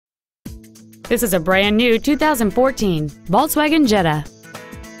This is a brand new 2014 Volkswagen Jetta.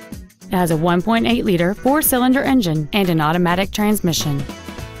 It has a 1.8-liter four-cylinder engine and an automatic transmission.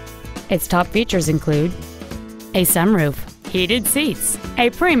 Its top features include a sunroof, heated seats, a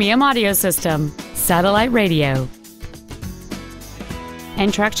premium audio system, satellite radio,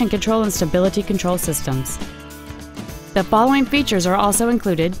 and traction control and stability control systems. The following features are also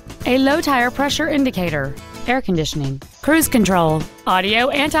included: a low tire pressure indicator, air conditioning, cruise control, audio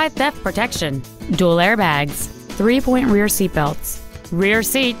anti-theft protection, dual airbags, 3-point rear seat belts, rear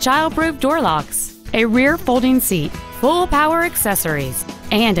seat child-proof door locks, a rear folding seat, full power accessories,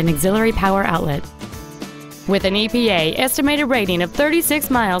 and an auxiliary power outlet. With an EPA estimated rating of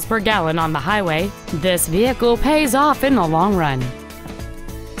 36 miles per gallon on the highway, this vehicle pays off in the long run.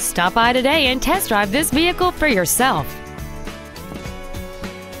 Stop by today and test drive this vehicle for yourself.